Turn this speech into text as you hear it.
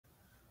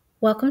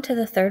Welcome to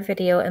the third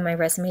video in my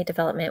resume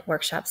development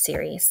workshop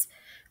series.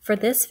 For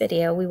this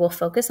video, we will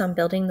focus on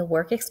building the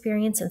work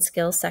experience and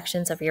skills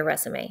sections of your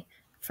resume.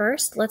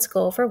 First, let's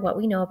go over what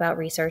we know about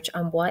research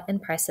on what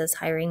impresses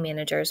hiring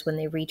managers when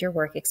they read your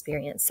work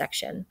experience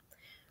section.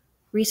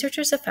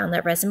 Researchers have found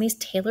that resumes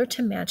tailored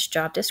to match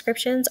job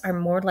descriptions are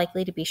more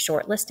likely to be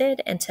shortlisted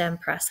and to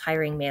impress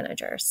hiring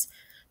managers.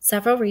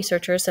 Several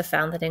researchers have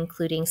found that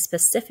including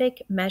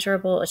specific,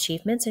 measurable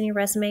achievements in your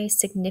resume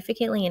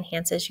significantly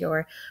enhances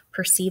your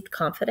perceived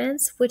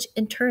confidence, which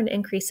in turn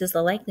increases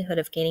the likelihood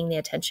of gaining the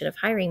attention of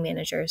hiring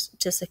managers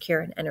to secure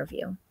an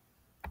interview.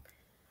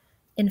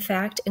 In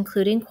fact,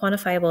 including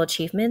quantifiable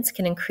achievements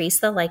can increase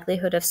the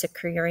likelihood of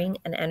securing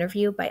an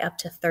interview by up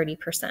to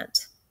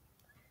 30%.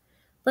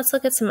 Let's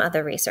look at some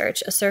other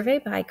research. A survey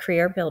by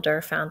Career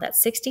Builder found that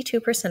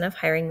 62% of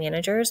hiring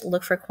managers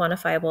look for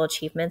quantifiable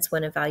achievements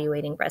when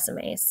evaluating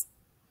resumes.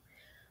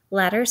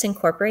 Ladders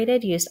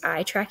Incorporated used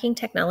eye tracking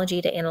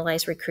technology to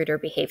analyze recruiter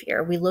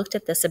behavior. We looked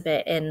at this a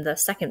bit in the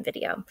second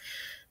video.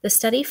 The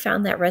study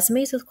found that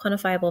resumes with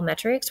quantifiable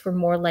metrics were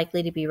more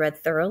likely to be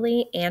read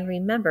thoroughly and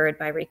remembered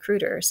by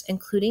recruiters,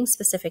 including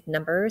specific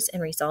numbers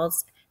and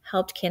results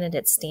helped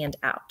candidates stand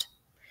out.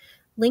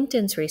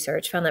 LinkedIn's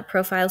research found that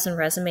profiles and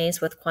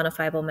resumes with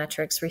quantifiable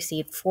metrics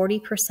received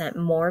 40%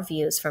 more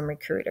views from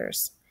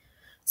recruiters.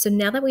 So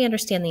now that we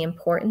understand the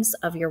importance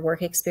of your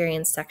work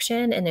experience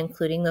section and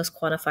including those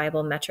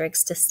quantifiable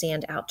metrics to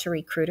stand out to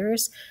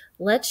recruiters,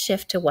 let's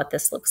shift to what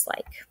this looks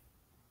like.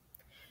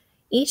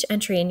 Each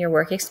entry in your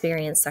work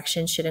experience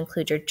section should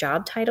include your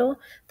job title,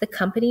 the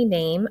company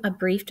name, a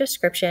brief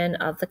description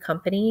of the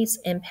company's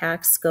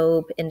impact,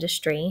 scope,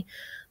 industry,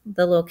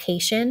 the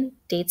location,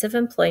 dates of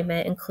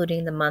employment,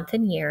 including the month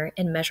and year,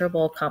 and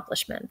measurable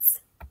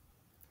accomplishments.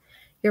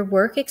 Your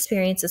work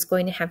experience is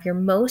going to have your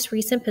most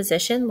recent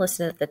position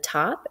listed at the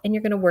top, and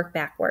you're going to work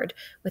backward,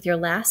 with your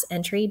last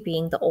entry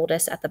being the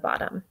oldest at the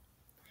bottom.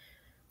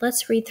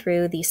 Let's read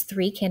through these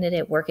 3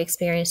 candidate work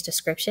experience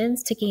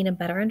descriptions to gain a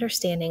better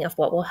understanding of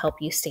what will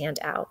help you stand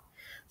out.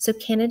 So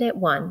candidate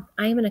 1,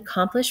 I am an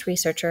accomplished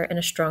researcher and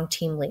a strong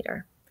team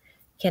leader.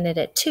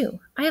 Candidate 2,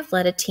 I have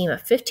led a team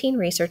of 15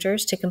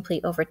 researchers to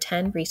complete over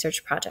 10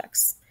 research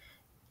projects.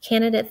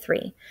 Candidate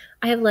 3,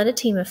 I have led a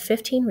team of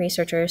 15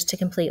 researchers to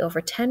complete over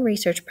 10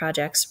 research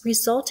projects,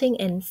 resulting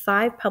in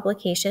 5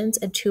 publications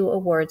and 2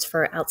 awards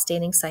for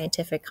outstanding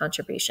scientific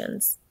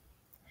contributions.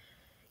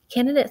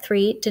 Candidate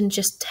 3 didn't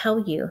just tell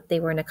you they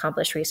were an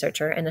accomplished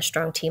researcher and a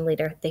strong team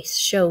leader, they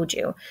showed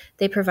you.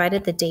 They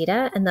provided the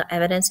data and the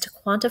evidence to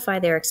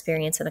quantify their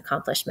experience and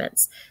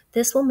accomplishments.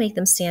 This will make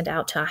them stand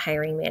out to a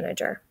hiring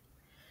manager.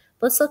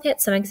 Let's look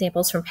at some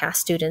examples from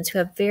past students who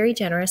have very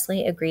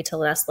generously agreed to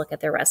let us look at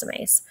their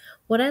resumes.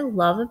 What I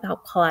love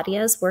about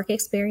Claudia's work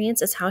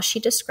experience is how she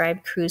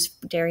described Crew's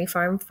Dairy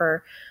Farm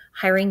for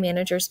hiring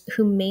managers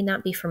who may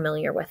not be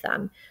familiar with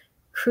them.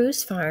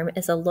 Crew's Farm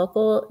is a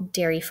local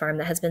dairy farm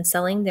that has been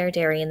selling their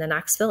dairy in the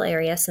Knoxville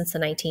area since the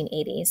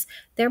 1980s.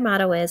 Their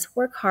motto is,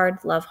 work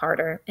hard, love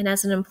harder. And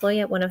as an employee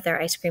at one of their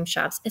ice cream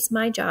shops, it's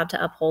my job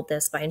to uphold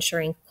this by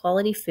ensuring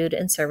quality food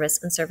and service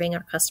and serving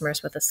our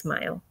customers with a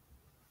smile.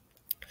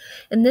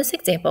 In this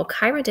example,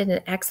 Kyra did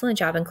an excellent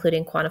job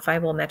including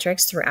quantifiable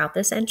metrics throughout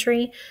this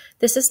entry.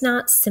 This is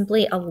not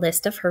simply a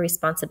list of her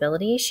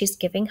responsibilities. She's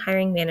giving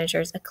hiring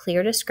managers a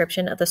clear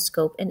description of the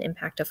scope and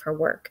impact of her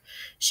work.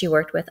 She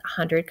worked with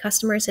 100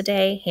 customers a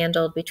day,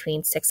 handled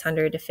between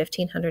 600 to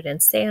 1,500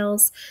 in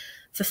sales,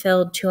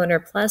 fulfilled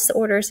 200 plus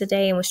orders a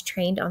day, and was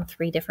trained on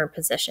 3 different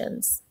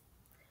positions.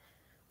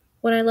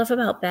 What I love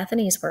about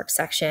Bethany's work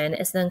section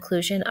is the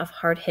inclusion of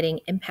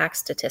hard-hitting impact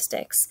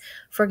statistics.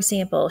 For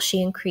example,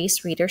 she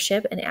increased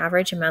readership and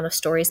average amount of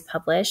stories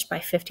published by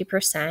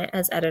 50%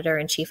 as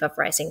editor-in-chief of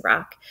Rising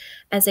Rock.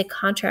 As a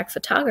contract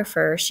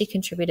photographer, she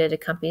contributed to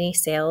company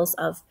sales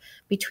of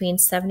between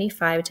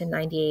 $75,000 to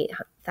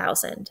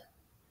 $98,000.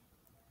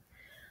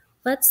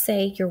 Let's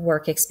say your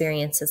work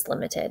experience is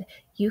limited.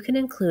 You can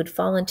include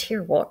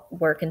volunteer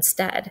work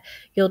instead.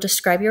 You'll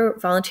describe your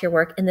volunteer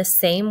work in the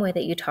same way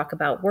that you talk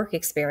about work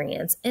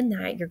experience, in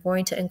that you're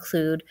going to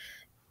include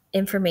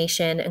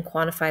information and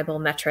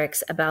quantifiable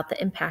metrics about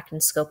the impact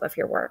and scope of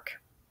your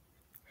work.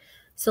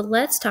 So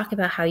let's talk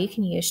about how you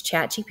can use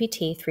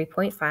ChatGPT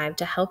 3.5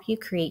 to help you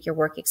create your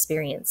work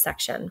experience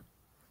section.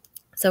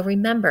 So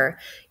remember,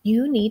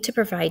 you need to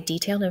provide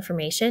detailed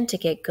information to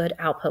get good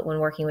output when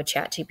working with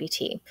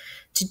ChatGPT.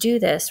 To do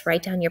this,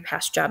 write down your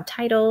past job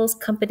titles,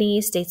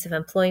 companies, dates of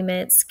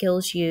employment,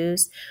 skills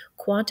used,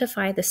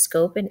 quantify the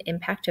scope and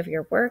impact of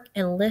your work,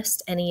 and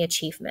list any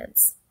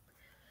achievements.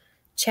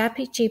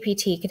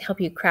 ChatGPT can help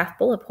you craft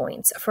bullet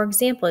points. For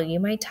example, you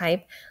might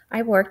type,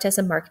 I worked as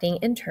a marketing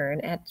intern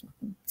at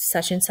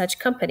such and such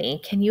company.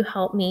 Can you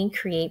help me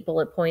create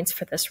bullet points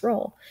for this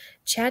role?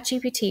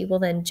 ChatGPT will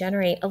then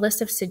generate a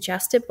list of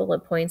suggested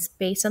bullet points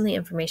based on the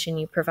information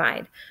you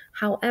provide.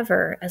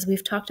 However, as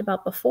we've talked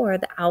about before,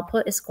 the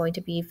output is going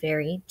to be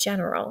very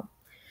general.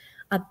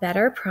 A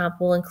better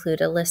prompt will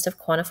include a list of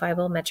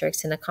quantifiable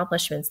metrics and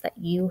accomplishments that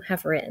you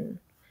have written.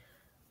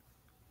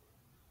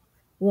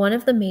 One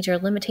of the major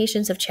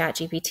limitations of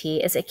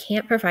ChatGPT is it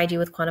can't provide you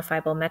with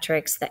quantifiable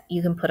metrics that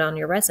you can put on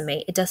your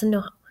resume. It doesn't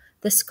know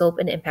the scope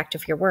and impact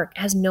of your work.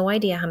 It has no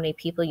idea how many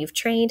people you've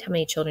trained, how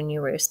many children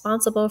you were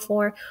responsible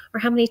for,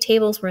 or how many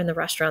tables were in the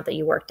restaurant that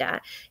you worked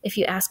at. If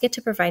you ask it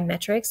to provide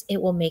metrics,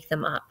 it will make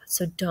them up.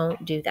 So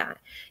don't do that.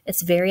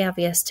 It's very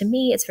obvious to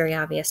me, it's very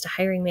obvious to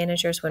hiring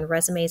managers when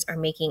resumes are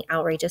making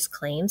outrageous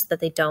claims that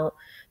they don't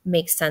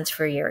make sense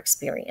for your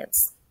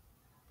experience.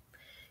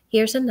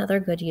 Here's another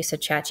good use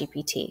of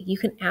ChatGPT. You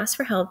can ask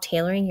for help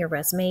tailoring your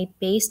resume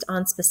based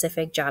on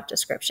specific job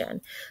description.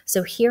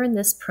 So here in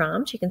this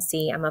prompt, you can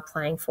see I'm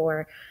applying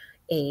for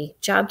a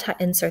job,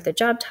 insert the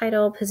job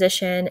title,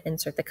 position,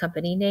 insert the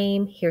company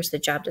name. Here's the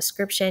job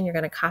description. You're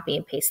going to copy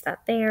and paste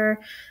that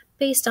there.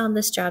 Based on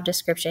this job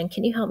description,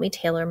 can you help me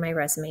tailor my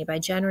resume by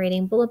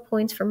generating bullet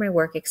points for my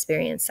work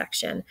experience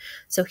section?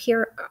 So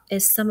here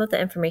is some of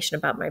the information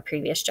about my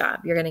previous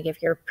job. You're going to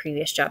give your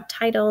previous job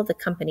title, the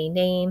company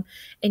name,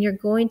 and you're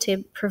going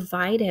to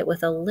provide it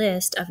with a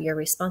list of your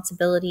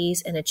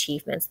responsibilities and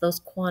achievements, those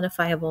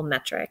quantifiable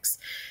metrics.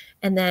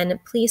 And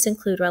then please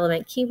include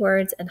relevant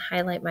keywords and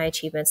highlight my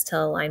achievements to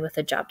align with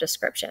the job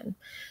description.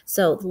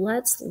 So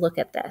let's look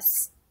at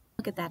this.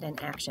 Look at that in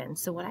action.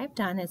 So what I've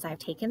done is I've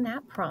taken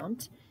that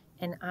prompt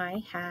and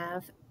I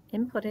have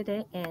inputted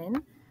it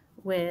in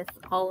with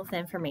all of the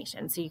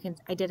information. So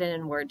I did it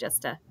in Word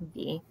just to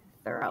be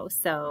thorough.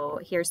 So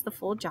here's the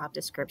full job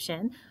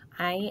description.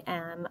 I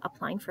am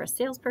applying for a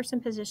salesperson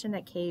position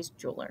at Kay's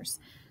Jewelers.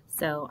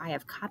 So I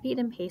have copied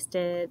and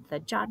pasted the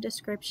job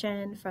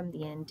description from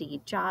the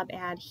Indeed job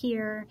ad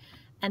here.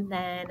 And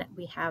then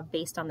we have,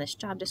 based on this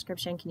job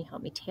description, can you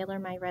help me tailor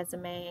my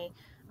resume?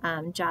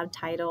 Job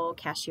title,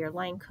 cashier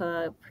line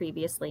cook,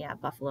 previously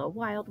at Buffalo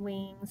Wild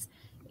Wings.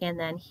 And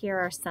then here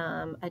are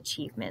some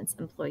achievements: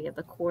 employee of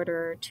the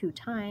quarter 2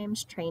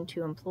 times, trained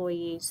 2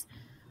 employees,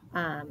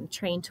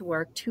 trained to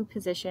work 2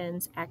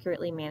 positions,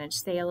 accurately manage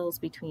sales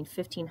between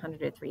 1,500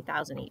 to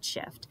 3,000 each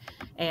shift.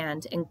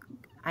 And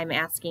I'm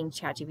asking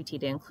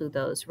ChatGPT to include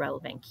those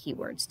relevant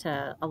keywords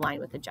to align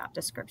with the job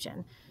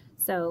description.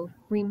 So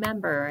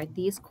remember,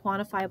 these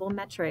quantifiable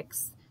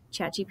metrics,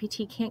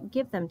 ChatGPT can't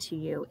give them to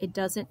you. It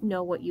doesn't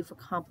know what you've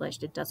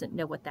accomplished. It doesn't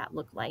know what that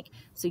looked like.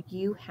 So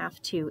you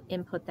have to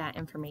input that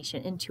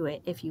information into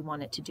it if you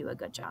want it to do a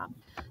good job.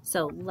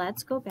 So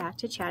let's go back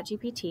to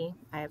ChatGPT.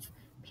 I've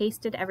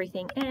pasted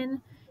everything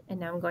in, and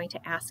now I'm going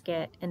to ask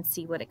it and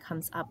see what it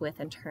comes up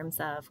with in terms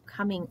of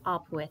coming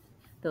up with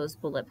those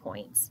bullet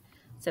points.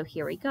 So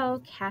here we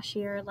go: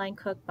 cashier, line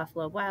cook,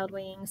 Buffalo Wild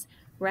Wings,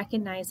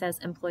 recognized as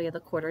Employee of the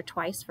Quarter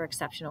twice for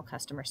exceptional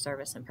customer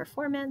service and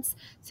performance,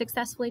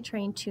 successfully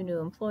trained 2 new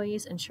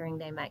employees, ensuring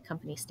they met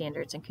company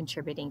standards and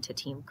contributing to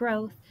team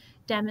growth,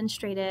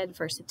 demonstrated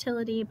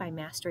versatility by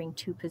mastering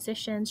 2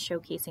 positions,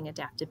 showcasing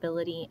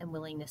adaptability and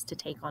willingness to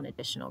take on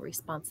additional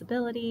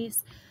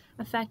responsibilities,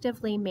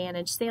 effectively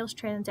managed sales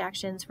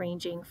transactions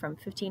ranging from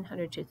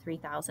 1,500 to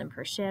 3,000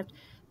 per shift,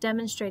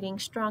 demonstrating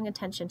strong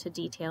attention to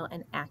detail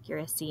and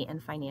accuracy in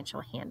financial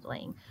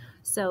handling.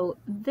 So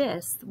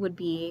this would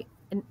be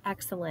an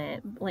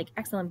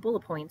excellent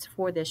bullet points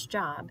for this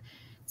job.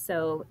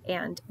 So,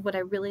 and what I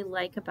really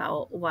like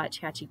about what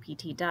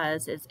ChatGPT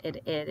does is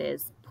it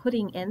is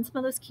putting in some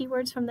of those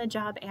keywords from the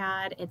job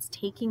ad. It's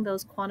taking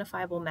those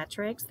quantifiable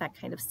metrics that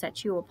kind of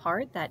set you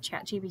apart that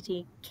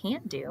ChatGPT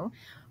can't do,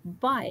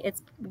 but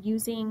it's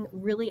using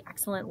really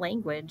excellent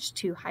language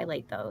to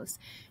highlight those.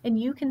 And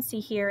you can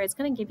see here, it's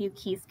going to give you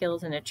key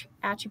skills and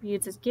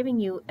attributes. It's giving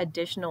you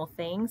additional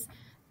things.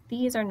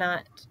 These are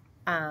not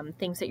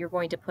things that you're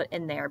going to put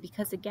in there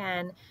because,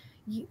 again,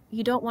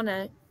 you don't want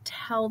to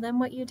tell them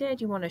what you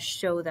did, you want to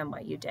show them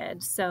what you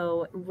did.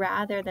 So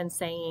rather than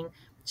saying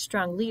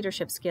strong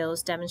leadership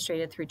skills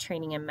demonstrated through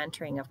training and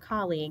mentoring of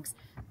colleagues,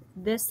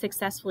 this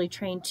successfully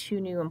trained 2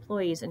 new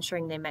employees,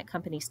 ensuring they met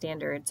company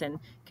standards and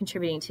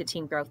contributing to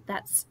team growth.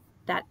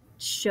 That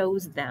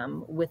shows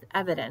them with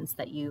evidence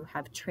that you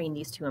have trained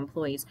these 2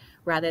 employees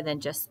rather than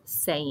just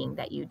saying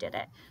that you did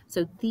it.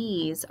 So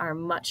these are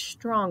much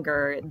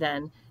stronger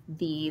than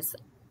these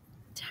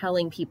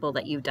telling people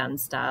that you've done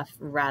stuff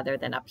rather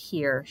than up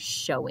here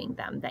showing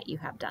them that you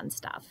have done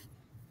stuff.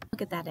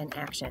 Look at that in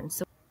action.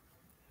 So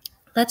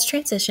let's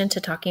transition to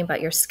talking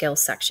about your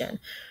skills section.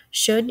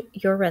 Should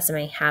your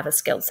resume have a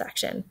skills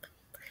section?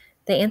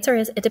 The answer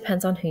is it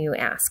depends on who you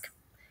ask.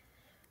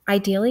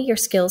 Ideally, your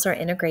skills are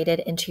integrated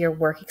into your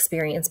work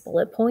experience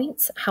bullet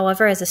points.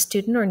 However, as a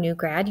student or new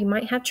grad, you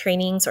might have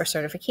trainings or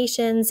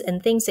certifications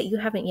and things that you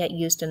haven't yet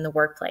used in the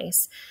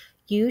workplace.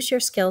 Use your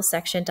skills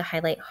section to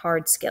highlight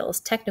hard skills,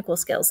 technical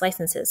skills,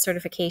 licenses,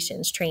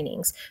 certifications,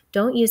 trainings.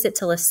 Don't use it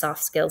to list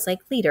soft skills like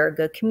leader,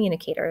 good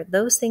communicator.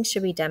 Those things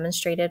should be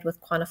demonstrated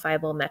with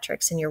quantifiable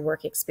metrics in your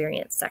work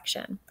experience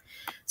section.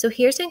 So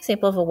here's an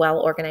example of a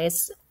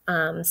well-organized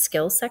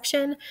skills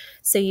section.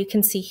 So you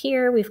can see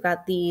here, we've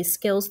got these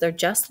skills. They're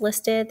just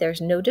listed.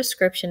 There's no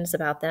descriptions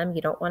about them.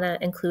 You don't want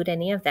to include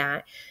any of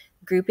that.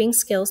 Grouping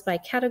skills by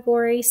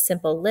category,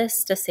 simple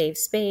lists to save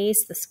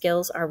space. The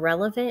skills are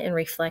relevant and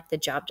reflect the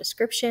job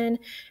description,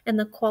 and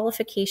the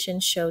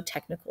qualifications show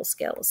technical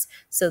skills.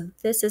 So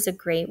this is a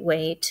great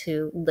way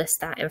to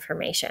list that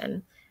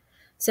information.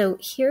 So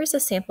here's a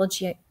sample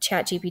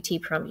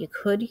ChatGPT prompt you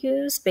could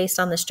use based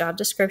on this job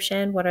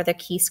description. What are the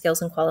key skills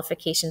and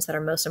qualifications that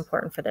are most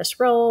important for this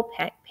role?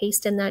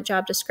 Paste in that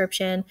job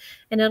description,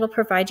 and it'll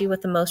provide you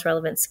with the most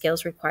relevant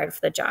skills required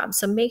for the job.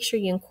 So make sure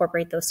you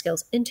incorporate those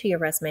skills into your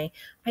resume,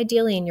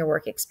 ideally in your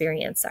work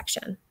experience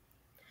section.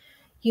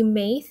 You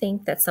may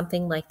think that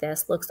something like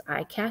this looks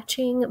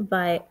eye-catching,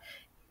 but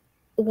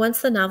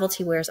once the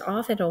novelty wears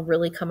off, it'll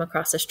really come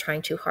across as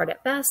trying too hard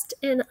at best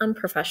and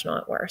unprofessional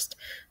at worst.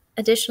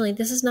 Additionally,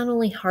 this is not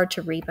only hard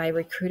to read by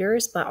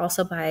recruiters, but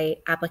also by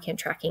applicant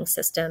tracking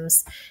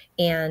systems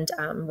and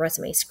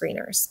resume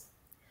screeners.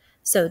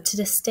 So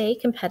to stay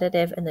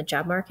competitive in the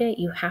job market,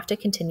 you have to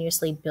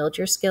continuously build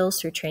your skills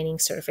through training,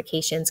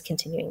 certifications,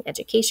 continuing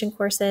education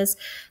courses.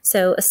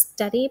 So a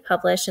study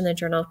published in the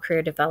Journal of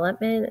Career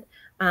Development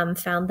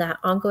found that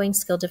ongoing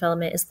skill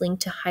development is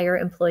linked to higher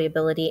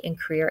employability and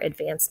career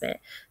advancement.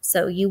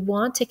 So you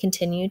want to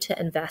continue to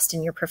invest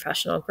in your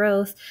professional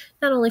growth,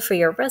 not only for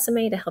your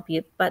resume to help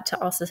you, but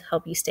to also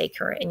help you stay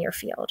current in your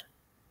field.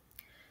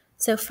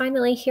 So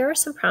finally, here are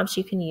some prompts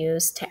you can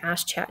use to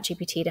ask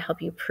ChatGPT to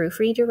help you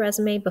proofread your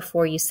resume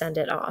before you send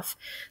it off.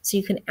 So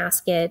you can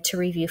ask it to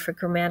review for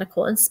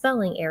grammatical and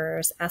spelling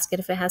errors, ask it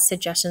if it has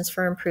suggestions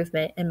for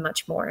improvement, and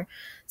much more.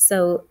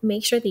 So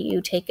make sure that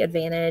you take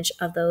advantage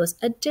of those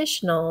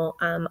additional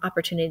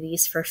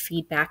opportunities for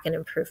feedback and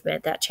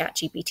improvement that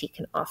ChatGPT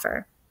can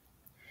offer.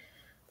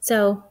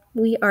 So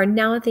we are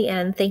now at the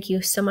end. Thank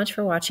you so much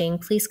for watching.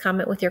 Please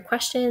comment with your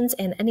questions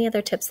and any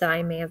other tips that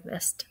I may have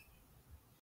missed.